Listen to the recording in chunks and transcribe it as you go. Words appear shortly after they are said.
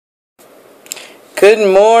Good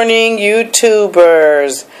morning,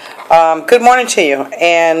 YouTubers. Good morning to you.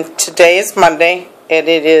 And today is Monday, and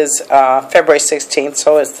it is February 16th,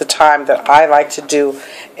 so it's the time that I like to do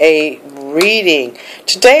a reading.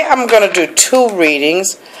 Today I'm going to do two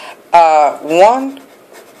readings. One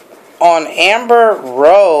on Amber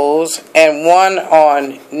Rose and one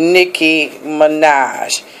on Nicki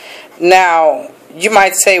Minaj. Now, you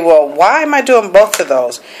might say, well, why am I doing both of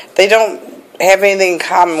those? They don't have anything in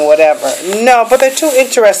common, whatever. No, but they're two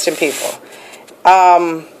interesting people.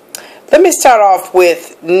 Let me start off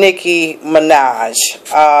with Nicki Minaj.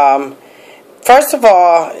 First of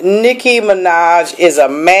all, Nicki Minaj is a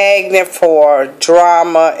magnet for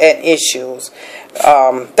drama and issues.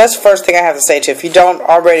 That's the first thing I have to say to you. If you don't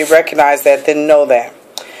already recognize that, then know that.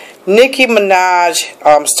 Nicki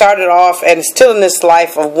Minaj started off and is still in this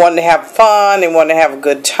life of wanting to have fun and wanting to have a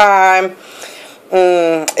good time.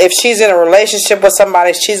 If she's in a relationship with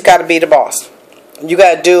somebody, she's got to be the boss. You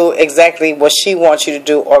got to do exactly what she wants you to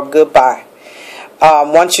do, or goodbye.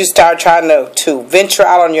 Once you start trying to venture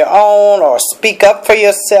out on your own or speak up for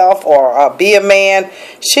yourself or be a man,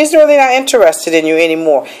 she's really not interested in you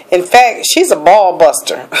anymore. In fact, she's a ball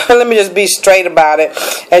buster. Let me just be straight about it.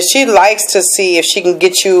 And she likes to see if she can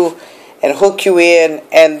get you and hook you in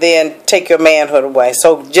and then take your manhood away.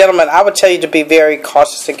 So, gentlemen, I would tell you to be very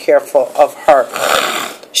cautious and careful of her.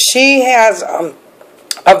 She has a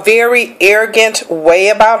very arrogant way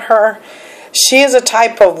about her. She is a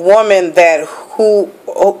type of woman that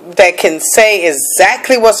can say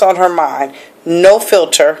exactly what's on her mind. No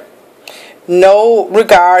filter. No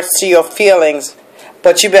regards to your feelings.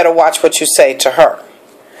 But you better watch what you say to her.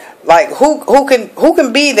 Like, who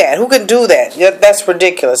can be that? Who can do that? That's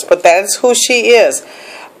ridiculous. But that's who she is.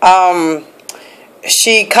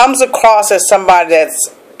 She comes across as somebody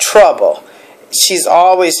that's trouble. She's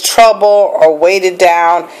always trouble or weighted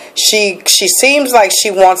down. She seems like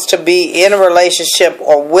she wants to be in a relationship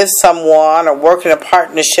or with someone or work in a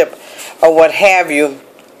partnership or what have you.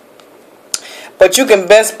 But you can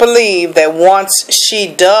best believe that once she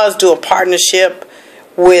does do a partnership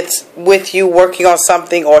with you, working on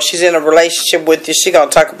something, or she's in a relationship with you, she's going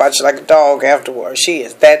to talk about you like a dog afterwards. She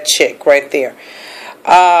is that chick right there.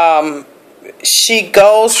 She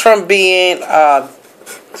goes from being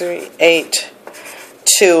 3, 8,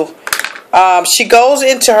 2. She goes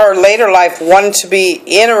into her later life wanting to be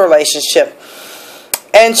in a relationship.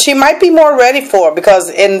 And she might be more ready for it, because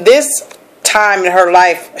in this time in her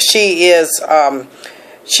life, she is...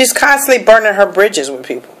 she's constantly burning her bridges with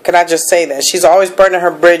people. Can I just say that? She's always burning her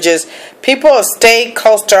bridges. People stay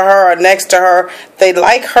close to her or next to her. They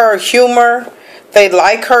like her humor. They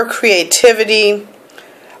like her creativity.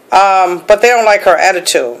 But they don't like her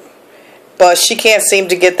attitude. But she can't seem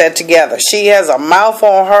to get that together. She has a mouth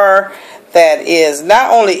on her that is not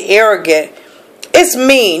only arrogant, it's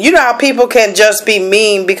mean. You know how people can just be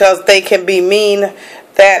mean because they can be mean?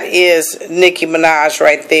 That is Nicki Minaj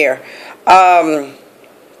right there.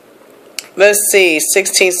 Let's see,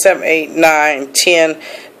 16, 7, 8, 9, 10.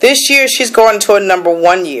 This year she's going to a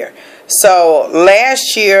 #1 year. So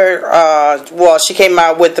last year, well, she came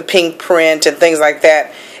out with the pink print and things like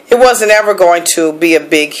that. It wasn't ever going to be a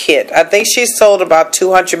big hit. I think she sold about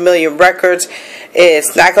 200 million records.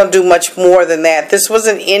 It's not going to do much more than that. This was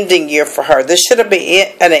an ending year for her. This should have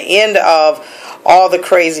been an end of all the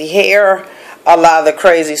crazy hair, a lot of the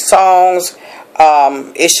crazy songs.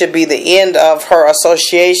 It should be the end of her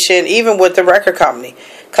association, even with the record company.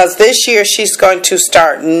 Because this year she's going to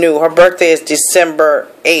start new. Her birthday is December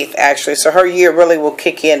 8th, actually. So her year really will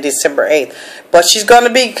kick in December 8th. But she's going to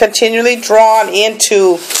be continually drawn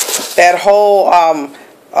into that whole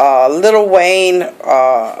Lil Wayne,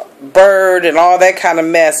 Bird, and all that kind of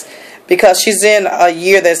mess. Because she's in a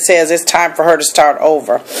year that says it's time for her to start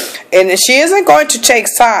over. And she isn't going to take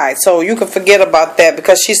sides, so you can forget about that,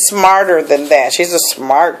 because she's smarter than that. She's a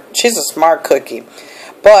smart cookie.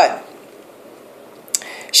 But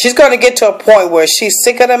she's going to get to a point where she's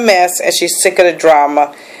sick of the mess and she's sick of the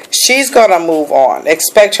drama. She's going to move on.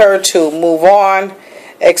 Expect her to move on.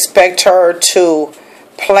 Expect her to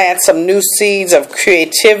plant some new seeds of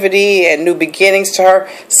creativity and new beginnings to her.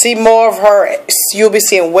 See more of her. You'll be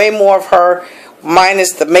seeing way more of her,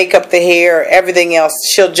 minus the makeup, the hair, everything else.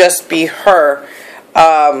 She'll just be her.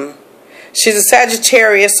 She's a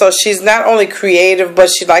Sagittarius, so she's not only creative,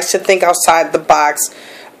 but she likes to think outside the box.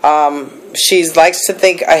 She likes to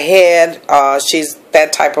think ahead. She's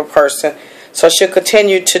that type of person. So she'll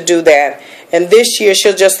continue to do that. And this year,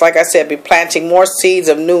 she'll just, like I said, be planting more seeds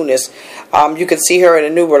of newness. You can see her in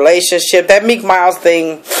a new relationship. That Meek Miles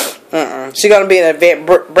thing, she's going to be in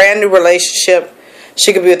a brand new relationship.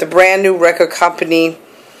 She could be with a brand new record company.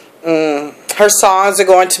 Her Her songs are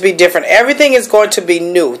going to be different. Everything is going to be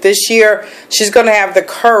new. This year, she's going to have the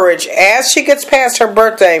courage as she gets past her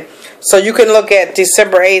birthday. So you can look at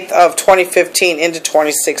December 8th of 2015 into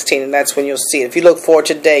 2016, and that's when you'll see it. If you look forward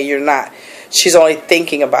today, you're not. She's only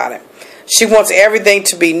thinking about it. She wants everything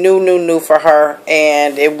to be new, new, new for her,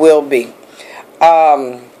 and it will be.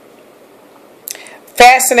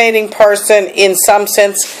 Fascinating person in some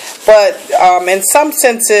sense, but in some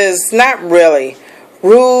senses, not really.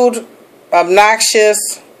 Rude,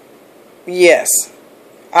 obnoxious, yes,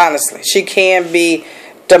 honestly. She can be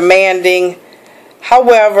demanding.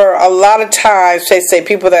 However, a lot of times, they say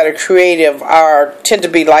people that are creative tend to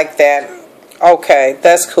be like that. Okay,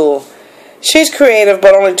 that's cool. She's creative,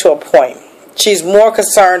 but only to a point. She's more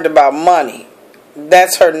concerned about money.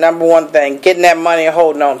 That's her number one thing, getting that money and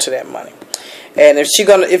holding on to that money. And if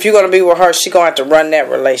you're gonna be with her, she's gonna have to run that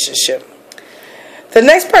relationship. The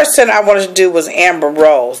next person I wanted to do was Amber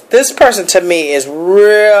Rose. This person to me is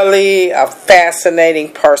really a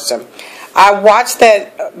fascinating person. I watched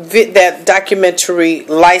that documentary,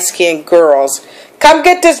 Light Skinned Girls. Come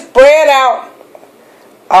get this bread out,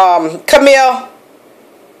 Camille.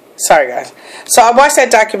 Sorry, guys. So I watched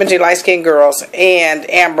that documentary, Light Skinned Girls, and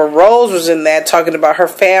Amber Rose was in that, talking about her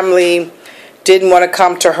family didn't want to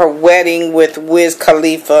come to her wedding with Wiz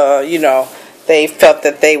Khalifa. You know, they felt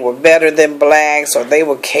that they were better than blacks, or they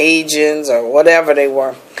were Cajuns, or whatever they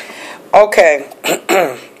were. Okay.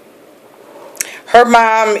 Her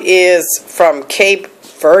mom is from Cape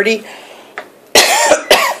Verde.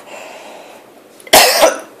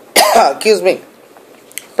 Excuse me.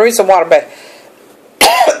 Bring some water back.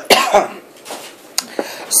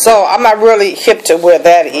 So I'm not really hip to where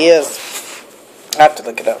that is. I have to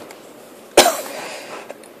look it up.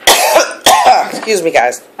 Excuse me,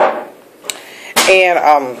 guys. And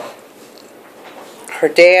her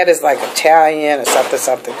dad is like Italian or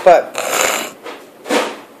something, but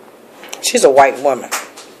she's a white woman.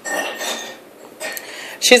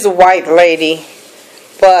 She's a white lady,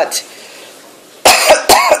 but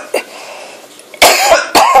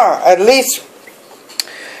at least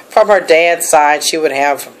from her dad's side, she would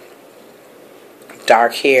have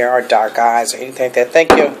dark hair or dark eyes or anything like that.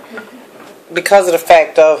 Thank you. Because of the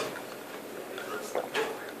fact of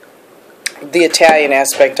the Italian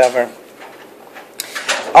aspect of her.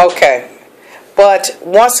 Okay. But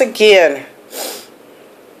once again,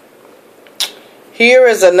 here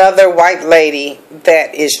is another white lady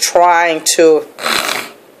that is trying to,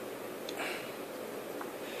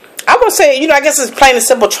 I would say, you know, I guess it's plain and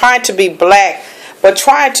simple, trying to be black, but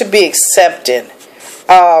trying to be accepted.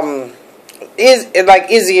 Is like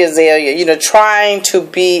Izzy Azalea, you know, trying to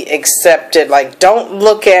be accepted. Like, don't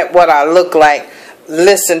look at what I look like,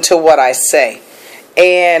 listen to what I say.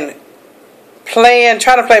 And trying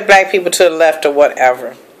to play black people to the left or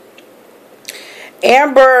whatever.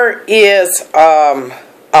 Amber is a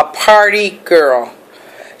party girl.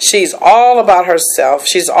 She's all about herself.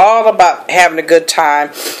 She's all about having a good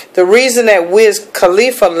time. The reason that Wiz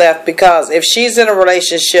Khalifa left, because if she's in a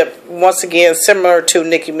relationship, once again, similar to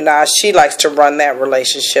Nicki Minaj, she likes to run that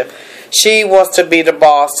relationship. She wants to be the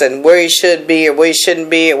boss and where you should be or where you shouldn't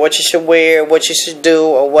be, or what you should wear, what you should do,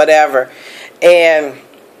 or whatever. And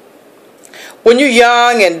when you're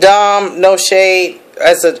young and dumb, no shade,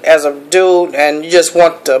 as a dude, and you just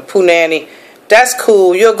want the punani, that's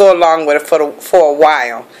cool. You'll go along with it for a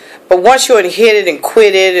while. But once you hit it and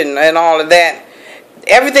quit it and all of that,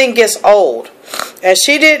 everything gets old. And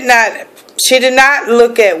she did not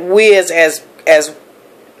look at Wiz as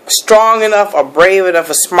strong enough or brave enough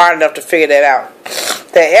or smart enough to figure that out.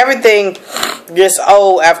 That everything gets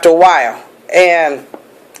old after a while. And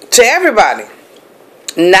to everybody.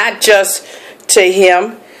 Not just to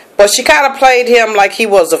him. But she kind of played him like he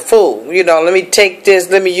was a fool. You know, let me take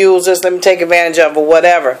this, let me use this, let me take advantage of it, or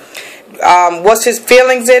whatever. Was his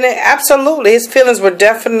feelings in it? Absolutely. His feelings were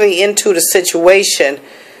definitely into the situation.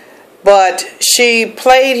 But she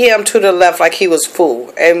played him to the left like he was a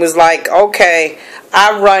fool. And was like, okay,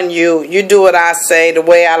 I run you. You do what I say the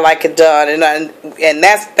way I like it done. And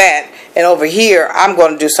that's that. And over here, I'm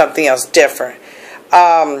going to do something else different.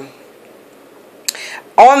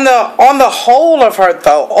 On the whole of her,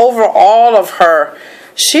 though, overall of her,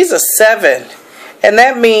 she's a 7. And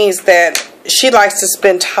that means that she likes to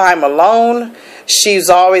spend time alone. She's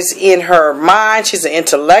always in her mind. She's an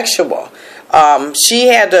intellectual.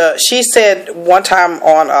 She said one time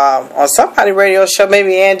on somebody's radio show,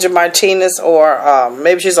 maybe Angie Martinez, or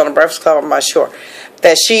maybe she's on the Breakfast Club, I'm not sure,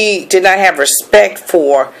 that she did not have respect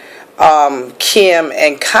for Kim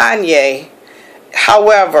and Kanye.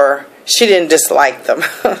 However, she didn't dislike them.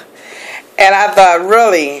 And I thought,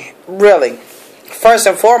 really, really first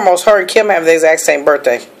and foremost, her and Kim have the exact same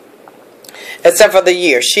birthday, except for the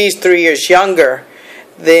year. She's 3 years younger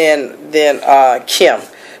than Kim,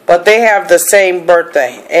 but they have the same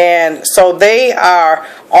birthday, and so they are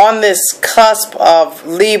on this cusp of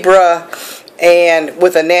Libra and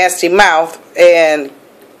with a nasty mouth, and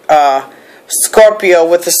Scorpio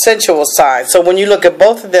with the sensual side. So when you look at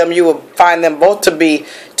both of them, you will find them both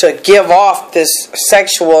to give off this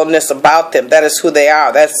sexualness about them. That is who they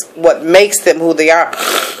are. That's what makes them who they are.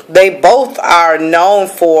 They both are known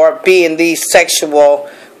for being these sexual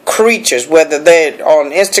creatures, whether they're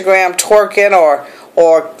on Instagram twerking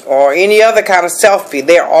or any other kind of selfie.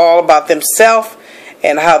 They're all about themselves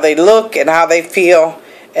and how they look and how they feel,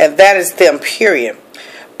 and that is them, period.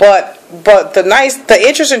 But the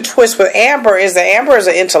interesting twist with Amber is that Amber is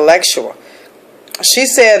an intellectual. She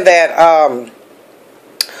said that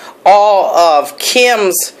all of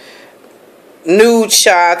Kim's nude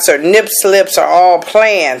shots or nip slips are all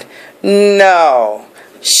planned. No.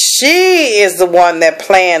 She is the one that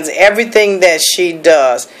plans everything that she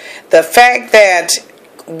does. The fact that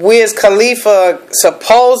Wiz Khalifa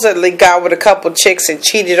supposedly got with a couple chicks and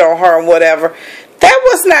cheated on her and whatever, that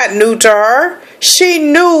was not new to her. She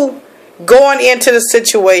knew going into the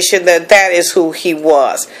situation that that is who he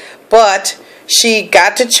was. But she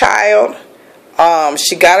got the child.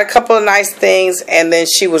 She got a couple of nice things, and then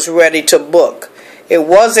she was ready to book. It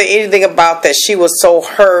wasn't anything about that she was so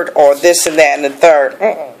hurt or this and that and the third.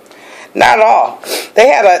 Not at all. They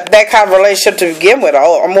had that kind of relationship to begin with,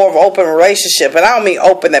 or more of an open relationship. And I don't mean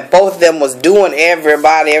open that both of them was doing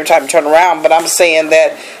everybody every time you turn around, but I'm saying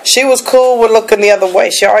that she was cool with looking the other way.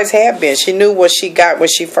 She always had been. She knew what she got when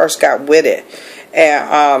she first got with it.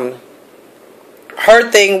 And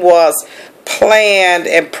her thing was planned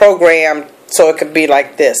and programmed so it could be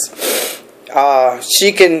like this.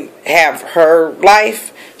 She can have her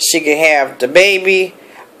life. She can have the baby.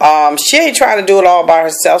 She ain't trying to do it all by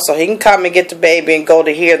herself, so he can come and get the baby and go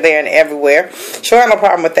to here, there, and everywhere. She don't have no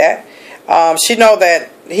problem with that. She know that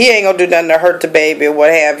he ain't going to do nothing to hurt the baby or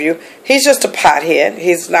what have you. He's just a pothead.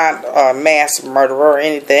 He's not a mass murderer or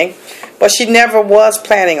anything. But she never was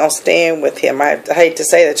planning on staying with him. I hate to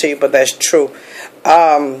say that to you, but that's true.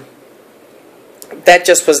 That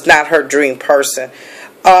just was not her dream person.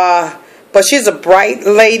 But she's a bright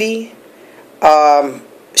lady.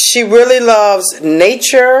 She really loves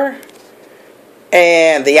nature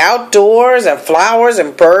and the outdoors and flowers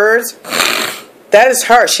and birds. That is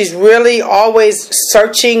her. She's really always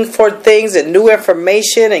searching for things and new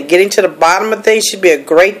information and getting to the bottom of things. She'd be a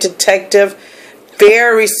great detective.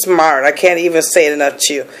 Very smart. I can't even say it enough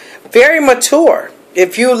to you. Very mature.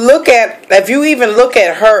 If you even look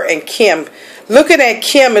at her and Kim, looking at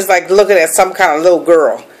Kim is like looking at some kind of little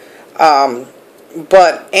girl.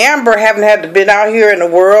 But Amber, having had to been out here in the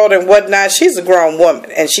world and whatnot, she's a grown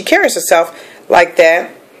woman. And she carries herself like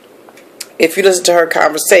that if you listen to her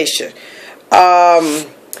conversation.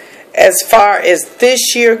 As far as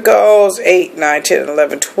this year goes, 8, 9, 10,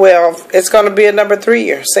 11, 12, it's going to be a number 3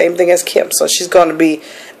 year. Same thing as Kim. So she's going to be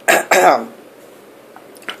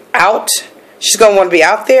out. She's going to want to be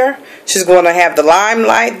out there. She's going to have the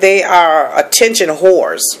limelight. They are attention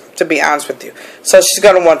whores, to be honest with you. So she's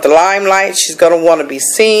going to want the limelight. She's going to want to be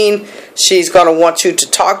seen. She's going to want you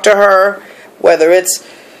to talk to her, whether it's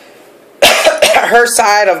her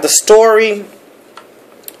side of the story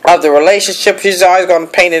of the relationship. She's always going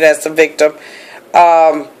to paint it as the victim.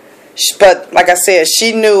 But like I said,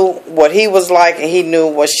 she knew what he was like and he knew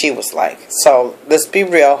what she was like. So let's be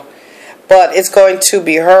real. But it's going to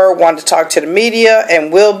be her wanting to talk to the media,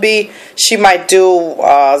 and will be. She might do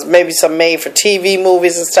maybe some made-for-TV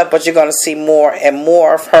movies and stuff, but you're going to see more and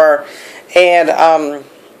more of her. And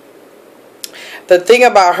the thing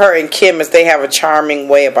about her and Kim is they have a charming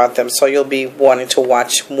way about them, so you'll be wanting to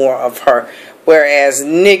watch more of her. Whereas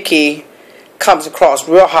Nicki comes across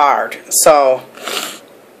real hard. So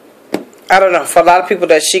I don't know. For a lot of people,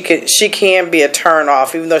 that she can be a turn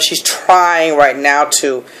off, even though she's trying right now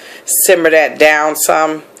to simmer that down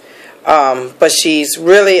some. But she's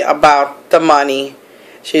really about the money.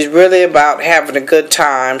 She's really about having a good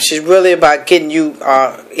time. She's really about getting you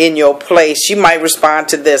in your place. She might respond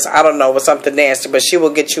to this, I don't know, with something nasty, but she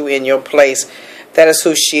will get you in your place. That is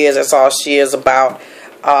who she is. That's all she is about.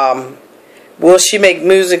 Will she make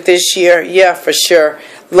music this year? Yeah, for sure.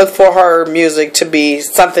 Look for her music to be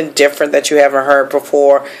something different that you haven't heard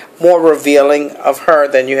before. More revealing of her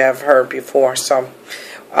than you have heard before. So,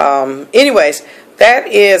 anyways, that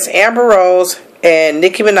is Amber Rose and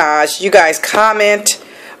Nicki Minaj. You guys comment,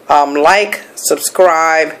 like,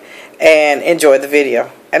 subscribe, and enjoy the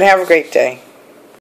video. And have a great day.